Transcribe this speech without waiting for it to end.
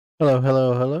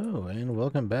Hello, and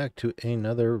welcome back to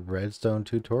another redstone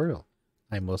tutorial.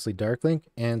 I'm mostly Darklink,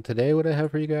 and today what I have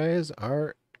for you guys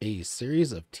are a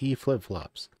series of T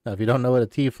flip-flops. Now, if you don't know what a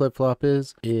T flip-flop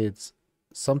is, it's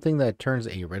something that turns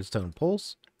a redstone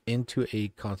pulse into a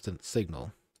constant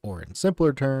signal. Or in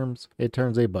simpler terms, it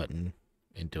turns a button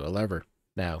into a lever.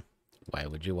 Now, why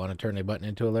would you want to turn a button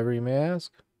into a lever, you may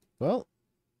ask? Well,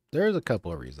 there's a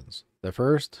couple of reasons. The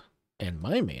first, and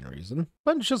my main reason,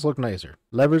 buttons just look nicer.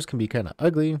 Levers can be kind of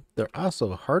ugly. They're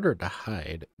also harder to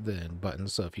hide than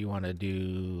buttons. So if you want to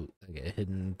do like a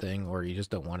hidden thing or you just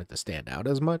don't want it to stand out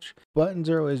as much, buttons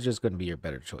are always just going to be your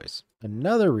better choice.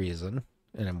 Another reason,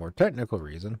 and a more technical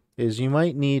reason, is you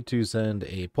might need to send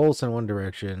a pulse in one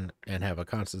direction and have a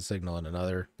constant signal in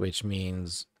another, which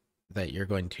means that you're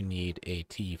going to need a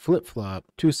T flip-flop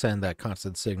to send that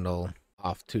constant signal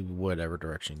off to whatever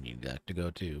direction you need that to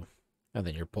go to. And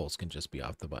then your pulse can just be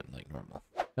off the button like normal.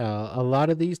 Now, a lot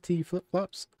of these T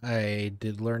flip-flops I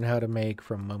did learn how to make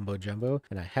from Mumbo Jumbo,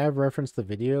 and I have referenced the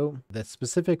video, that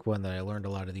specific one that I learned a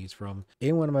lot of these from,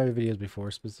 in one of my videos before,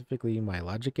 specifically my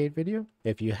Logic Gate video.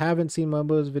 If you haven't seen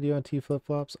Mumbo's video on T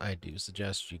flip-flops, I do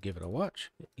suggest you give it a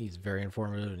watch. He's very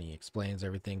informative and he explains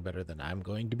everything better than I'm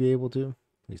going to be able to.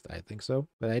 At least I think so.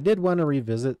 But I did want to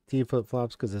revisit T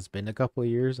flip-flops because it's been a couple of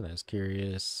years and I was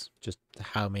curious just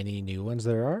how many new ones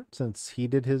there are since he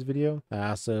did his video.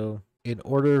 So in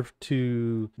order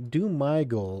to do my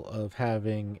goal of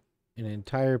having an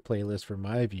entire playlist for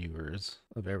my viewers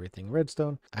of everything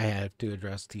redstone, I have to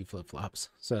address T flip-flops.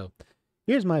 So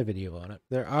here's my video on it.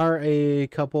 There are a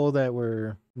couple that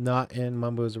were not in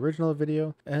Mumbo's original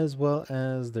video, as well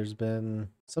as there's been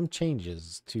some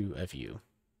changes to a few.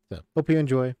 So, hope you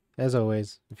enjoy. As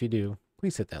always, if you do,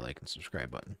 please hit that like and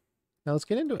subscribe button. Now let's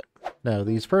get into it. Now,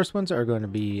 these first ones are going to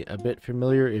be a bit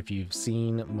familiar if you've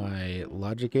seen my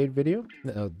Logic Gate video.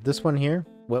 Now, this one here,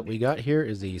 what we got here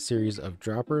is a series of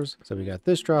droppers. So we got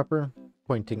this dropper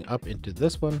pointing up into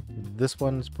this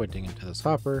one's pointing into this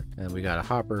hopper, and we got a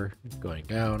hopper going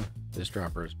down. This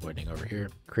dropper is pointing over here,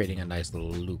 creating a nice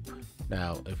little loop.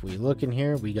 Now, if we look in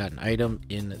here, we got an item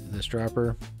in this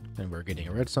dropper, and we're getting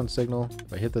a redstone signal.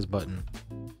 If I hit this button,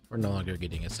 we're no longer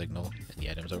getting a signal, and the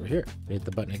item's over here. I hit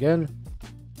the button again,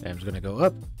 item's gonna go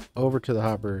up, over to the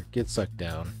hopper, get sucked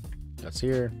down. That's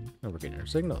here, and we're getting our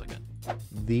signal again.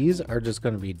 These are just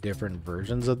going to be different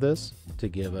versions of this to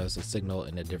give us a signal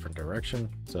in a different direction.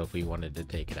 So if we wanted to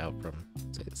take it out from,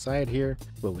 say, the side here,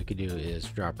 what we could do is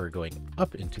dropper going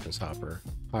up into this hopper,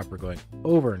 hopper going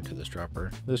over into this dropper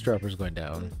is going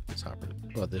down,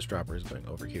 this dropper is going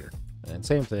over here. And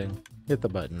same thing, hit the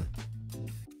button,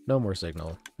 no more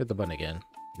signal, hit the button again,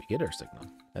 we get our signal.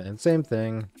 And then same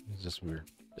thing, it's just we're,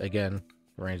 again,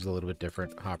 arranged a little bit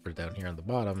different. Hopper down here on the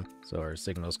bottom, so our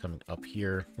signal's coming up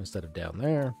here instead of down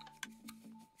there.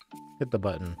 Hit the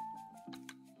button.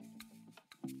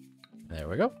 There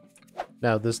we go.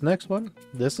 Now this next one,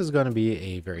 this is going to be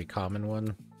a very common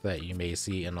one that you may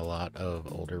see in a lot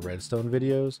of older redstone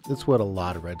videos. It's what a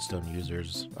lot of redstone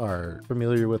users are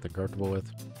familiar with and comfortable with.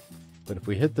 But if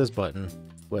we hit this button,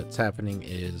 what's happening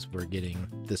is we're getting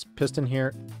this piston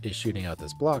here is shooting out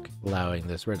this block, allowing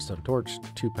this redstone torch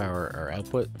to power our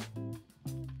output.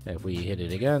 If we hit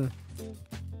it again,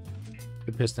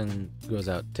 the piston goes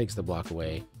out, takes the block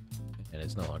away, and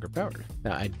it's no longer powered.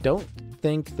 Now, I don't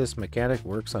think this mechanic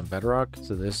works on Bedrock,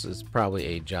 so this is probably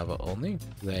a Java only.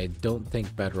 I don't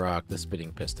think Bedrock, the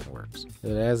spinning piston, works.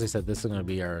 But as I said, this is going to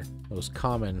be our most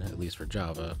common, at least for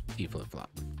Java, T flip-flop.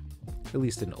 At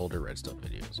least in older redstone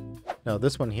videos. Now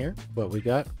this one here, what we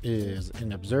got is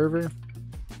an observer,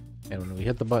 and when we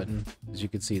hit the button, as you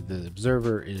can see, the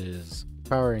observer is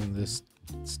powering this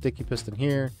sticky piston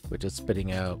here, which is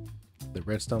spitting out the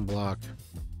redstone block,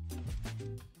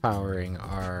 powering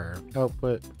our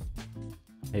output.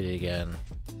 Hit it again,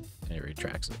 and it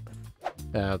retracts it.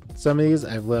 Now, some of these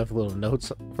I've left little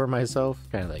notes for myself,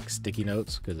 kind of like sticky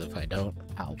notes, because if I don't,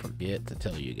 I'll forget to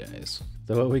tell you guys.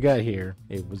 So what we got here,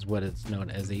 it was what is known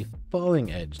as a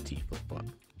falling edge T flip-flop.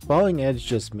 Falling edge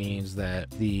just means that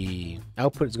the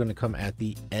output is going to come at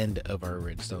the end of our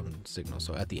redstone signal,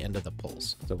 so at the end of the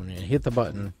pulse. So when you hit the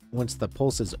button, once the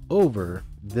pulse is over,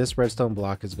 this redstone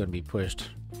block is going to be pushed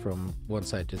from one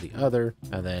side to the other,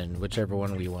 and then whichever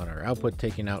one we want our output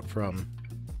taken out from,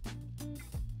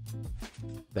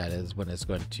 that is when it's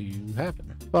going to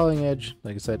happen. Falling edge,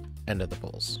 like I said, end of the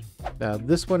pulse. Now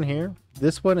this one here,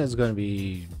 this one is going to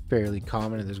be fairly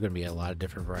common, and there's going to be a lot of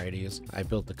different varieties. I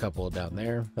built a couple down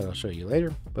there that I'll show you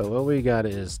later. But what we got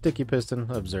is sticky piston,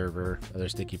 observer, other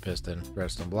sticky piston,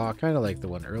 redstone block, kind of like the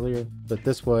one earlier. But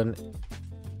this one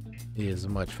is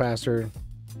much faster.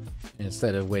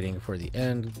 Instead of waiting for the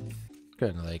end,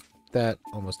 kind of like that,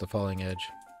 almost the falling edge.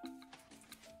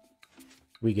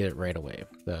 We get it right away.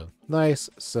 So nice,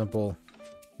 simple,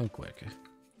 and quick.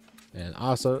 And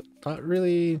also not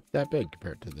really that big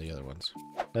compared to the other ones.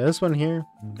 Now this one here,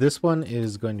 this one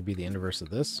is going to be the inverse of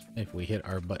this. If we hit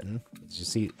our button, as you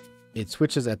see, it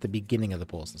switches at the beginning of the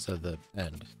pulse instead of the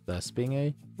end, thus being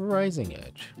a rising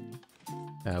edge.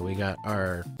 Now we got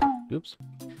our, oops,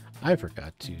 I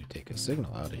forgot to take a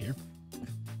signal out of here.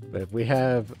 But if we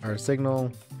have our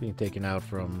signal being taken out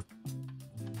from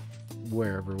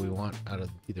wherever we want, out of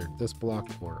either this block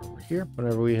or over here,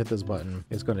 whenever we hit this button,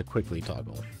 it's going to quickly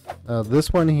toggle.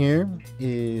 This one here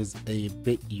is a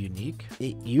bit unique.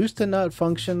 It used to not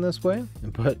function this way,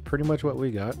 but pretty much what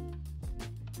we got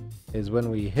is when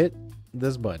we hit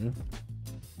this button,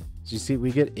 as you see,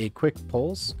 we get a quick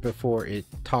pulse before it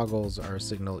toggles our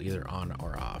signal either on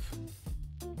or off.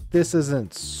 This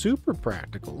isn't super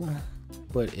practical,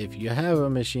 but if you have a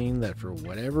machine that for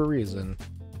whatever reason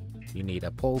you need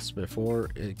a pulse before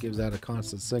it gives out a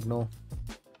constant signal,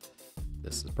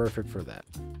 this is perfect for that.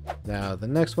 Now the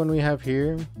next one we have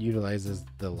here utilizes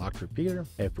the locked repeater.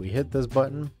 If we hit this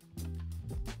button,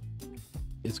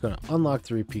 it's going to unlock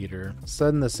the repeater,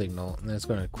 send the signal, and then it's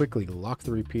going to quickly lock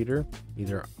the repeater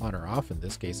either on or off, in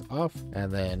this case off,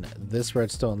 and then this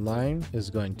redstone line is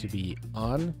going to be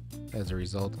on as a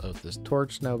result of this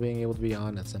torch now being able to be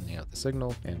on and sending out the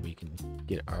signal, and we can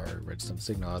get our redstone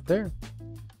signal out there.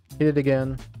 Hit it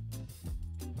again.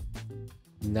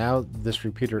 Now this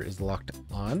repeater is locked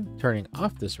on, turning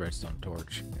off this redstone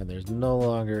torch, and there's no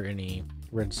longer any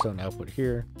redstone output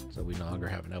here, so we no longer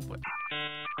have an output.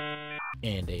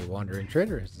 And a wandering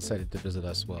trader has decided to visit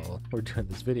us while we're doing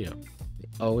this video. They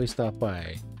always stop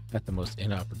by at the most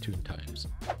inopportune times.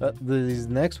 These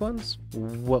next ones,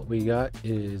 what we got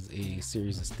is a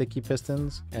series of sticky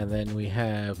pistons, and then we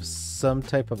have some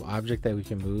type of object that we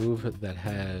can move that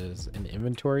has an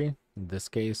inventory. In this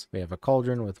case, we have a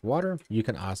cauldron with water. You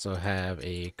can also have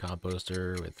a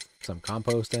composter with some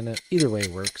compost in it. Either way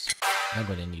works. I'm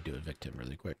going to need to evict him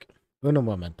really quick. Uno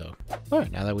momento.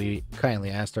 Alright, now that we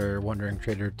kindly asked our wandering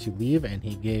trader to leave and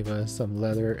he gave us some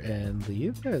leather and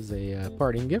leave as a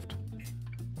parting gift,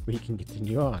 we can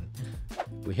continue on.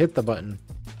 We hit the button.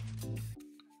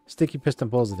 Sticky piston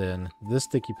pulls it in. This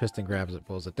sticky piston grabs it,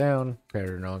 pulls it down.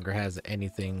 Predator no longer has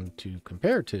anything to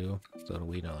compare to, so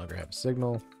we no longer have a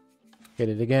signal. Hit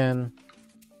it again.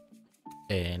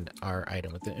 And our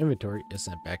item with the inventory is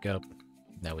sent back up.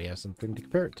 Now we have something to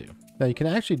compare it to. Now you can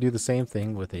actually do the same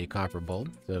thing with a copper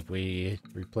bulb. So if we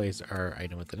replace our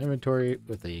item with an inventory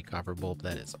with a copper bulb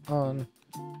that is on,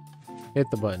 hit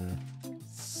the button,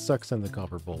 sucks in the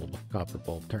copper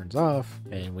bulb turns off,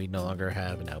 and we no longer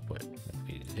have an output. If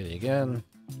we hit it again,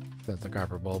 sends the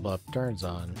copper bulb up, turns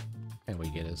on, and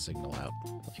we get a signal out,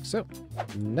 like so.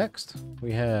 Next,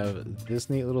 we have this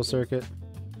neat little circuit.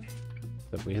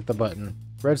 So if we hit the button,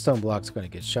 redstone block's going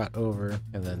to get shot over,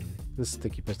 and then this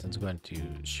sticky piston's going to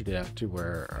shoot it out to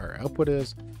where our output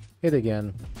is. Hit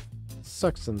again,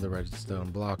 sucks in the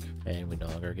redstone block, and we no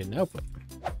longer get an output.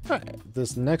 Alright,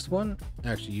 this next one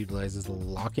actually utilizes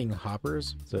locking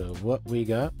hoppers. So what we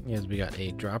got is we got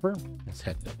a dropper. Let's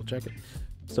head double check it.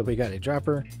 So we got a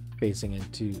dropper facing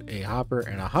into a hopper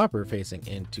and a hopper facing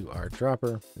into our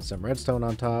dropper. There's some redstone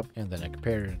on top and then a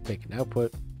comparator to take an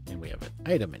output, and we have an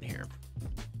item in here.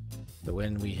 So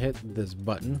when we hit this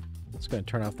button, it's going to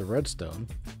turn off the redstone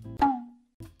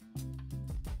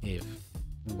if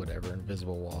whatever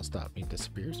invisible wall stop me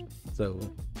disappears. So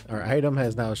our item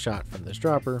has now shot from this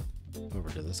dropper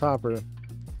over to this hopper,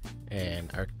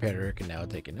 and our competitor can now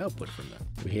take an output from that.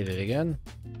 We hit it again,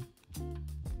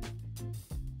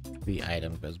 the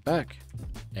item goes back,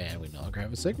 and we no longer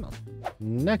have a signal.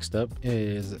 Next up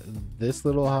is this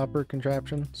little hopper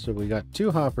contraption. So we got two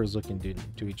hoppers looking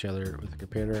to each other with a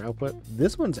comparator output.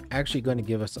 This one's actually going to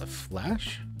give us a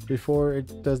flash before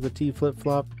it does the T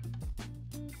flip-flop.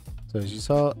 So as you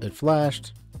saw, it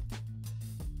flashed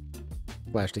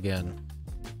again.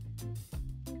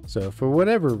 So for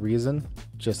whatever reason,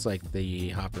 just like the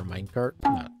hopper minecart,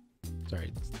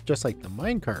 just like the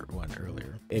minecart one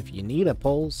earlier, if you need a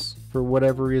pulse for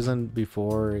whatever reason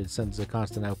before it sends a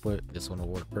constant output, this one will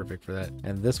work perfect for that.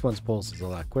 And this one's pulse is a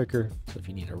lot quicker, so if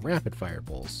you need a rapid fire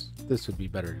pulse, this would be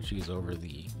better to choose over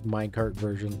the minecart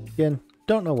version. Again,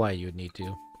 don't know why you would need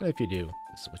to, but if you do,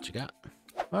 this is what you got.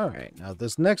 Alright, now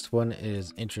this next one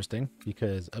is interesting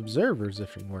because observers,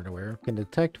 if you weren't aware, can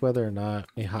detect whether or not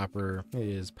a hopper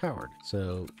is powered.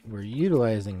 So we're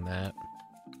utilizing that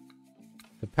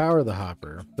to power the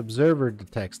hopper. The observer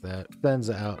detects that, sends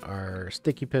out our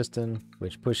sticky piston,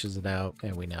 which pushes it out,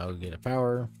 and we now get a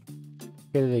power.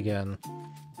 Hit it again.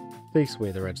 takes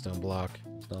away the redstone block.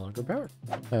 It's no longer powered.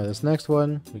 Now this next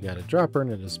one, we got a dropper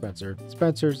and a dispenser.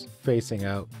 Dispenser's facing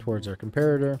out towards our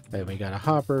comparator. Then we got a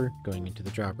hopper going into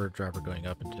the dropper, dropper going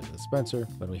up into the dispenser.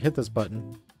 When we hit this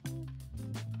button,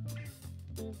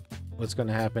 what's going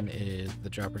to happen is the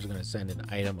dropper is going to send an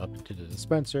item up into the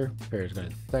dispenser. Comparator is going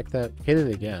to detect that, hit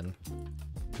it again.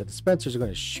 The dispenser is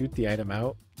going to shoot the item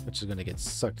out, which is going to get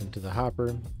sucked into the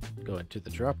hopper, go into the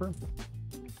dropper.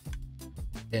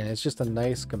 And it's just a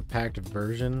nice compact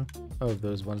version of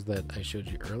those ones that I showed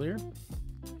you earlier.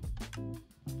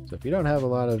 So if you don't have a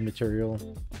lot of material,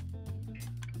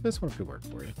 this one could work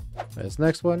for you. This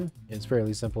next one is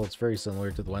fairly simple. It's very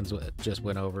similar to the ones that just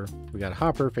went over. We got a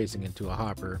hopper facing into a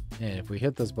hopper, and if we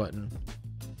hit this button,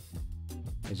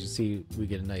 as you see, we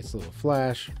get a nice little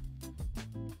flash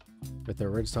with our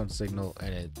redstone signal,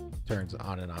 and it turns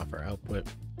on and off our output.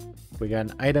 We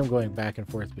got an item going back and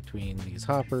forth between these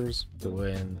hoppers, so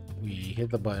when we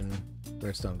hit the button,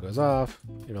 redstone goes off.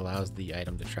 It allows the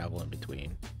item to travel in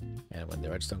between, and when the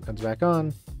redstone comes back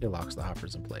on, it locks the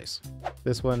hoppers in place.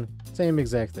 This one, same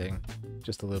exact thing,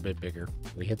 just a little bit bigger.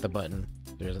 We hit the button,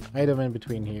 there's an item in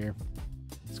between here.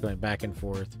 It's going back and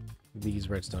forth. These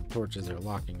redstone torches are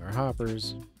locking our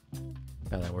hoppers,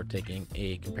 and then we're taking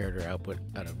a comparator output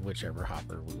out of whichever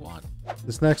hopper we want.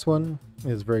 This next one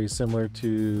is very similar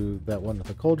to that one with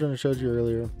the cauldron I showed you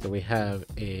earlier. So we have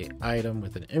a item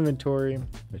with an inventory,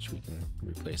 which we can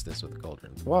replace this with a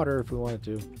cauldron of water if we wanted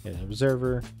to, an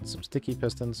observer, and some sticky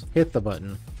pistons. Hit the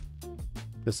button.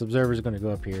 This observer is going to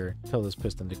go up here, tell this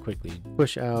piston to quickly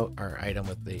push out our item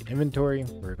with the inventory.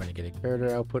 We're going to get a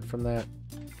comparator output from that.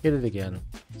 Hit it again.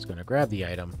 It's going to grab the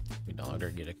item. We no longer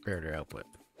get a comparator output.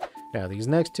 Now these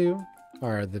next two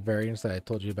are the variants that I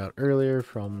told you about earlier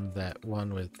from that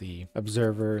one with the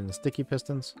observer and the sticky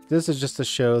pistons. This is just to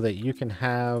show that you can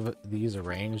have these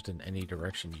arranged in any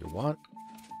direction you want.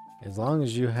 As long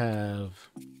as you have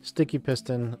sticky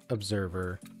piston,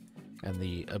 observer, and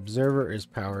the observer is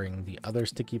powering the other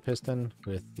sticky piston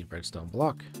with the redstone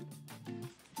block.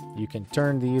 You can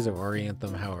turn these or orient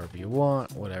them however you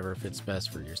want, whatever fits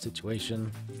best for your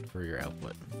situation, for your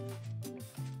output.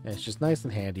 And it's just nice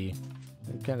and handy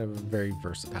and kind of a very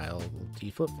versatile little T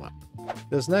flip-flop.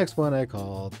 This next one I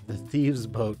call the Thieves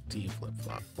Boat T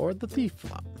flip-flop, or the Thief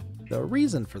Flop. The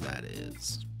reason for that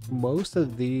is most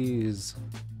of these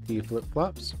T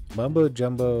flip-flops, Mumbo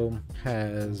Jumbo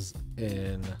has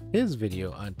in his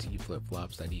video on T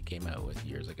flip-flops that he came out with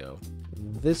years ago.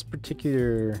 This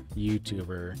particular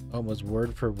YouTuber almost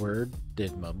word for word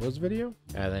did Mumbo's video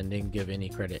and then didn't give any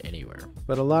credit anywhere.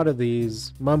 But a lot of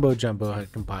these Mumbo Jumbo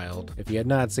had compiled. If you had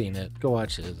not seen it, go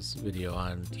watch his video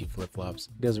on T flip-flops.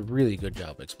 He does a really good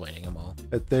job explaining them all.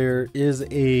 But there is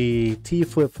a T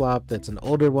flip-flop that's an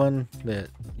older one that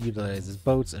utilizes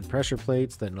boats and pressure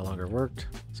plates that no longer worked.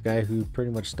 This guy who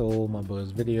pretty much stole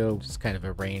Mumbo's video just kind of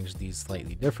arranged these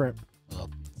slightly different. Well,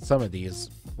 some of these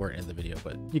weren't in the video,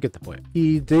 but you get the point.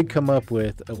 He did come up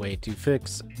with a way to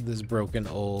fix this broken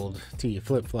old T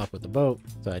flip-flop with the boat,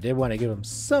 so I did want to give him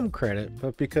some credit,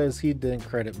 but because he didn't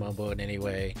credit Mumbo in any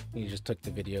way, he just took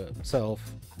the video himself.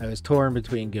 I was torn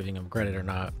between giving him credit or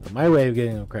not, but my way of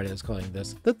giving him credit is calling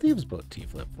this the Thieves Boat T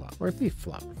flip-flop, or Thief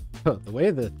Flop. So the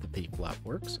way that the Thief Flop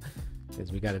works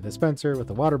is we got a dispenser with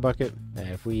a water bucket, and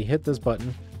if we hit this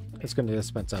button, it's going to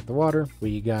dispense out the water.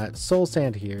 We got soul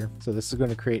sand here, so this is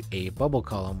going to create a bubble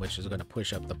column, which is going to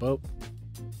push up the boat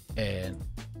and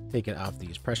take it off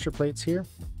these pressure plates here,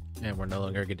 and we're no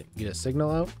longer going to get a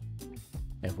signal out.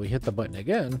 And if we hit the button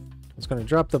again, it's going to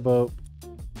drop the boat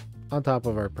on top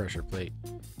of our pressure plate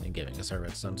and giving us our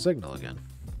redstone signal again.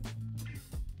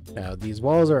 Now these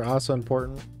walls are also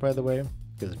important, by the way,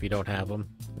 because if you don't have them,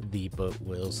 the boat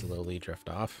will slowly drift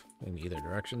off in either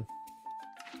direction.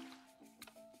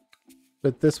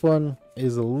 But this one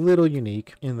is a little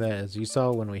unique in that, as you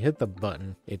saw when we hit the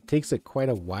button, it takes it quite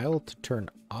a while to turn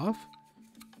off,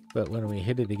 but when we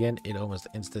hit it again, it almost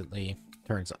instantly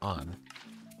turns on.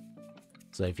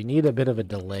 So if you need a bit of a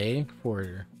delay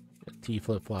for T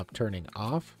flip-flop turning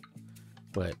off,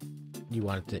 but you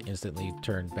want it to instantly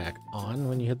turn back on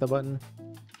when you hit the button,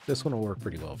 this one will work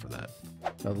pretty well for that.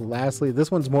 Lastly,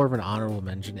 this one's more of an honorable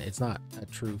mention. It's not a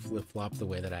true flip-flop the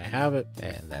way that I have it,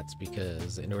 and that's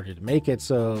because in order to make it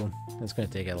so, it's going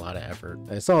to take a lot of effort.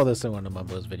 I saw this in one of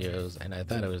Mumbo's videos, and I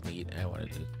thought it was neat, and I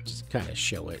wanted to just kind of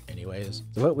show it anyways.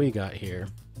 So what we got here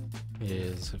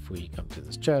is, if we come to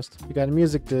this chest, we got a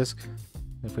music disc.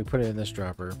 If we put it in this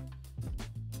dropper,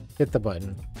 hit the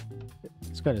button,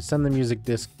 it's going to send the music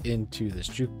disc into this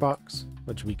jukebox,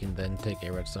 which we can then take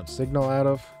a redstone signal out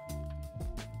of.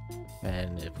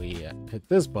 And if we hit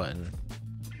this button,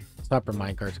 it's Hopper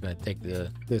minecart's going to take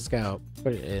this out,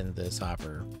 put it in this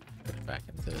hopper, put it back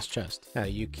into this chest. Now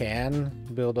you can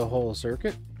build a whole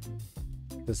circuit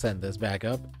to send this back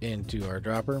up into our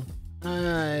dropper.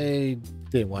 I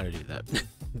didn't want to do that.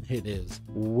 It is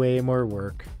way more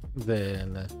work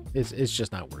than it's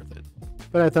just not worth it.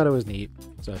 But I thought it was neat,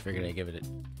 so I figured I'd give it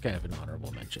kind of an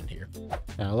honorable mention here.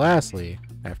 Now lastly,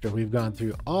 after we've gone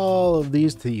through all of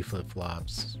these T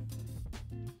flip-flops,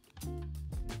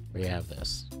 we have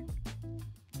this,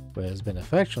 what has been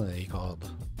affectionately called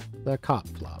the Cop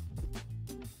Flop.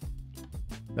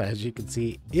 As you can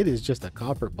see, it is just a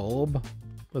copper bulb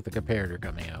with a comparator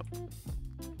coming out.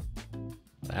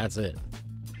 That's it.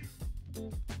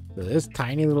 So this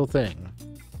tiny little thing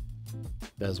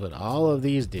does what all of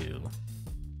these do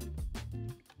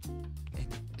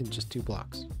in just 2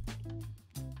 blocks.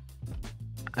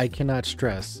 I cannot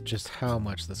stress just how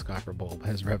much this copper bulb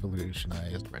has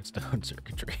revolutionized redstone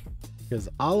circuitry. Because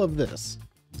all of this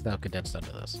is now condensed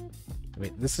onto this. I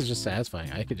mean, this is just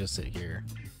satisfying. I could just sit here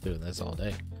doing this all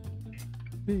day.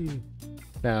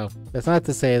 Now, that's not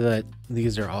to say that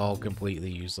these are all completely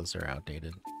useless or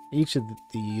outdated. Each of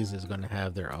these is going to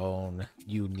have their own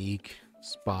unique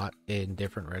spot in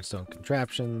different redstone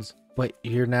contraptions, but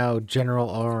your now general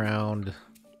all-around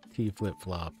T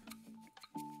flip-flop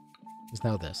is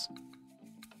now this.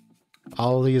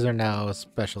 All of these are now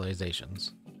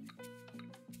specializations.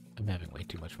 I'm having way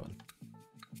too much fun.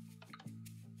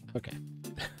 Okay.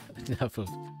 enough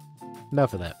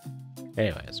of that.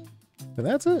 Anyways, so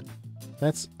that's it.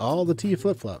 That's all the T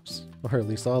flip-flops, or at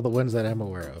least all the ones that I'm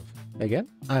aware of. Again,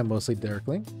 I'm Mostly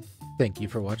Darkling. Thank you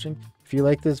for watching. If you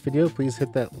like this video, please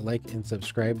hit that like and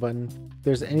subscribe button. If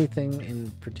there's anything in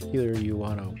particular you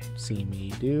want to see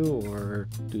me do or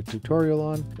do a tutorial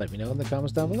on, let me know in the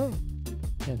comments down below.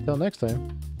 Until next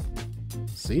time,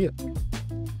 see ya.